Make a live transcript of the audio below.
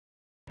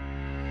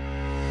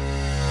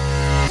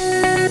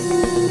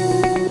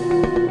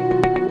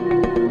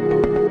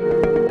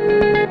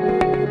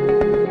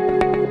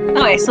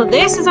Okay, so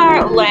this is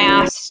our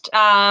last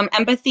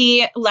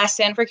empathy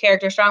lesson for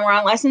Character Strong. We're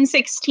on lesson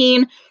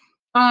 16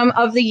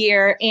 of the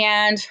year.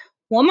 And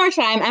one more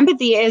time,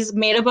 empathy is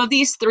made up of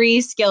these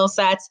three skill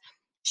sets: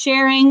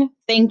 sharing,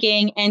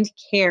 thinking, and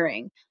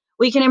caring.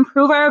 We can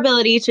improve our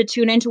ability to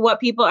tune into what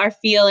people are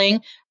feeling,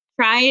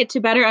 try to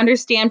better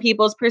understand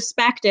people's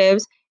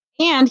perspectives,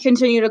 and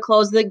continue to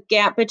close the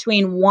gap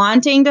between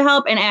wanting to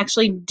help and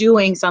actually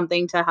doing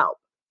something to help.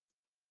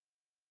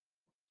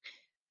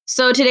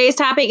 So today's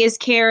topic is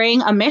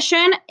caring a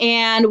mission,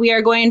 and we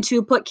are going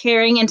to put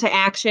caring into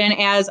action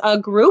as a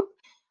group.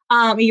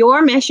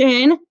 Your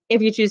mission,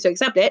 if you choose to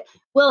accept it,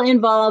 will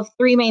involve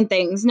three main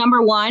things.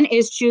 Number one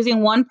is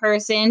choosing one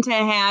person to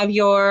have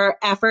your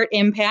effort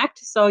impact.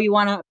 So you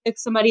want to pick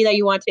somebody that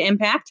you want to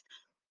impact.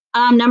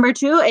 Number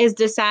two is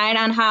decide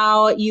on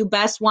how you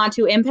best want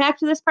to impact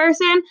this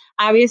person,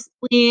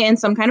 obviously in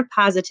some kind of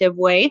positive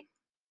way.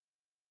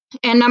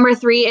 And number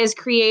three is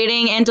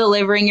creating and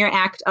delivering your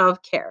act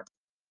of care.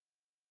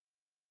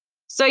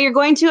 So you're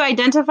going to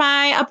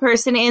identify a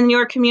person in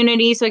your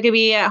community. So it could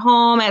be at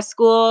home, at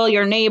school,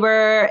 your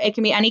neighbor. It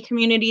can be any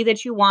community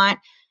that you want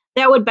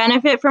that would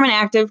benefit from an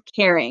act of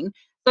caring.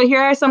 So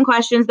here are some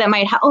questions that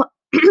might help,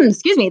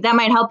 excuse me, that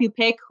might help you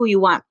pick who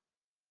you want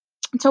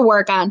to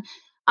work on.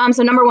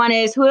 So number one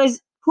is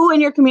who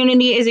in your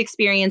community is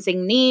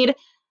experiencing need.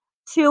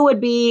 Two would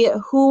be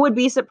who would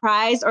be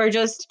surprised or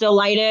just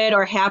delighted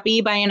or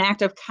happy by an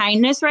act of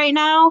kindness right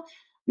now.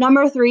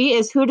 Number three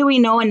is who do we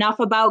know enough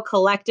about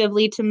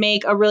collectively to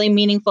make a really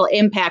meaningful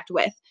impact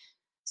with?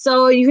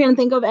 So you can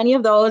think of any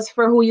of those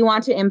for who you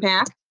want to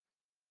impact.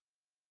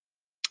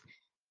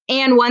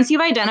 And once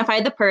you've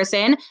identified the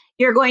person,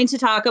 you're going to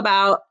talk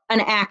about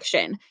an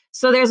action.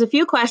 So there's a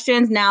few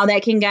questions now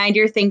that can guide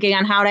your thinking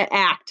on how to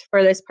act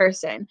for this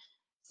person.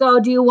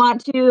 So do you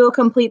want to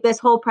complete this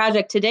whole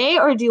project today,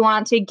 or do you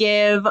want to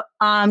give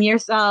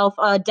yourself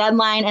a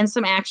deadline and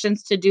some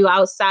actions to do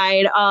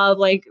outside of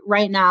like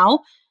right now?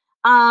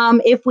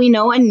 If we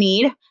know a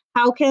need,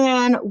 how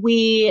can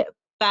we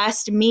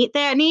best meet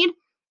that need?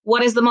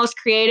 What is the most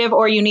creative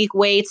or unique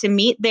way to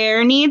meet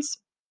their needs?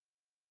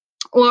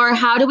 Or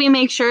how do we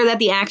make sure that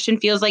the action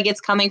feels like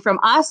it's coming from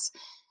us,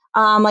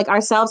 like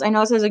ourselves? I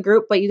know it's as a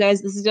group, but you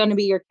guys, this is going to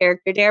be your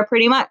character dare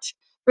pretty much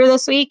for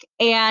this week.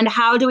 And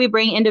how do we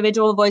bring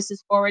individual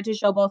voices forward to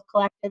show both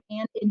collective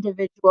and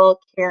individual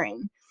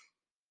caring?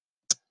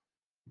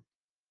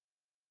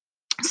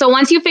 So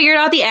once you figured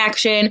out the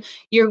action,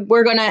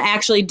 we're going to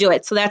actually do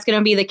it. So that's going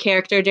to be the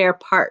character dare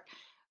part.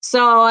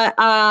 So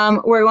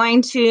we're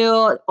going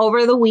to,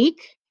 over the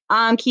week,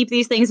 keep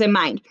these things in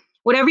mind.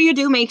 Whatever you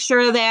do, make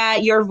sure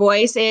that your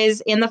voice is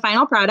in the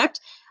final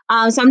product.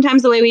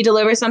 Sometimes the way we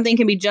deliver something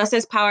can be just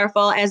as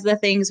powerful as the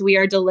things we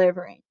are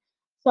delivering.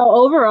 So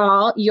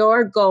overall,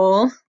 your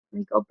goal, let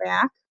me go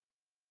back,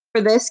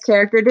 for this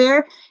character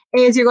dare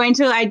is you're going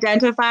to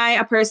identify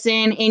a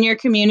person in your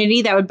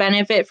community that would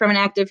benefit from an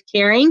act of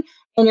caring,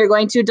 and you're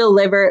going to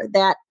deliver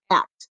that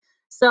act.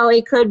 So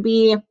it could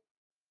be,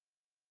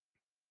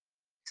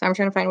 so I'm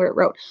trying to find where it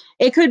wrote.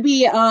 It could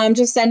be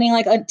just sending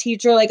like a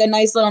teacher like a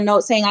nice little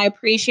note saying, I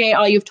appreciate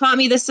all you've taught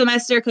me this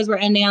semester because we're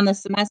ending on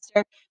this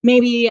semester.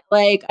 Maybe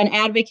like an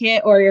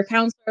advocate or your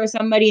counselor or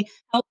somebody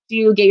helped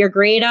you get your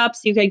grade up,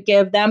 so you could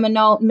give them a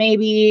note.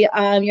 Maybe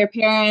your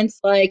parents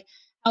like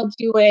helped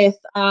you with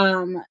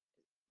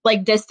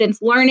like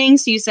distance learning,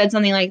 so you said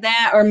something like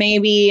that. Or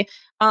maybe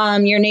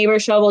your neighbor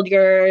shoveled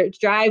your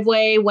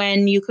driveway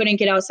when you couldn't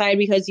get outside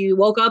because you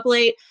woke up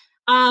late.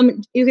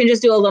 You can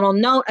just do a little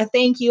note, a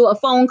thank you, a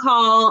phone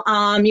call.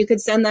 You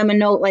could send them a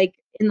note like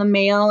in the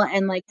mail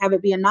and like have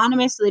it be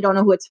anonymous so they don't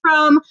know who it's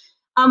from.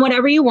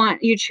 Whatever you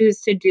want, you choose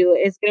to do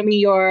is going to be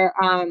your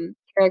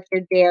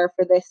character dare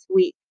for this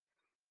week.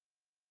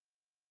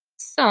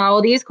 So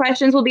these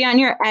questions will be on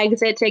your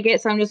exit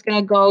ticket. So I'm just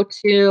going to go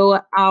to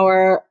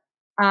our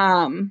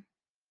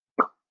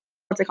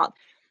what's it called?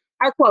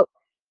 Our quote.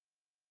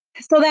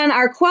 So then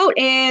our quote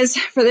is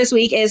for this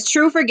week is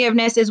true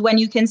forgiveness is when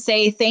you can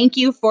say thank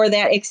you for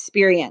that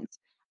experience.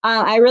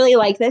 I really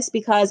like this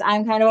because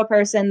I'm kind of a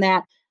person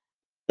that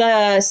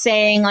the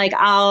saying like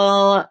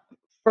I'll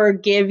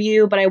forgive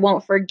you, but I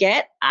won't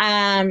forget.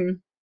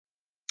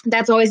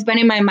 That's always been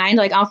in my mind.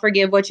 Like I'll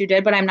forgive what you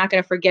did, but I'm not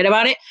going to forget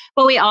about it.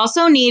 But we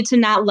also need to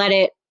not let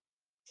it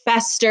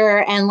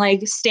fester and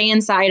like stay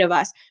inside of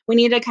us. We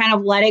need to kind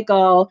of let it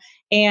go.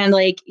 And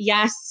like,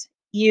 yes,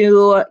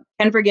 you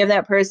can forgive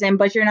that person,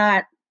 but you're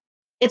not,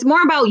 it's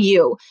more about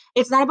you.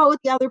 It's not about what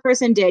the other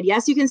person did.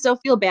 Yes, you can still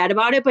feel bad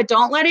about it, but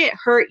don't let it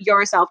hurt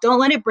yourself. Don't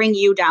let it bring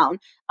you down.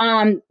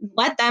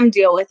 Let them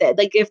deal with it.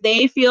 Like if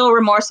they feel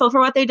remorseful for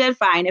what they did,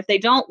 fine. If they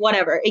don't,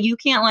 whatever. You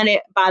can't let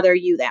it bother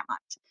you that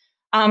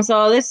much.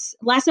 So this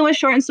lesson was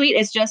short and sweet.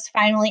 It's just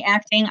finally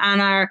acting on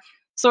our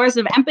source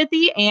of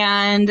empathy.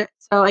 And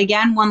so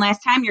again, one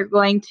last time, you're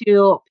going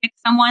to pick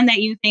someone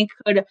that you think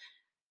could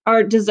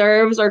or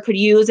deserves or could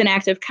use an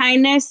act of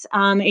kindness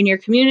in your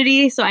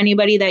community. So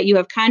anybody that you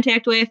have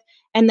contact with,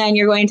 and then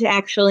you're going to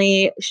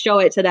actually show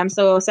it to them.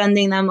 So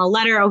sending them a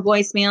letter, a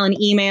voicemail,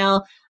 an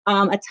email,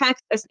 a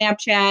text, a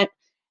Snapchat,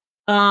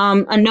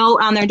 a note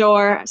on their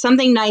door,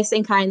 something nice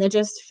and kind that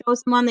just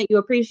shows someone that you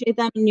appreciate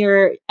them and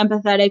you're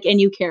empathetic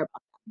and you care about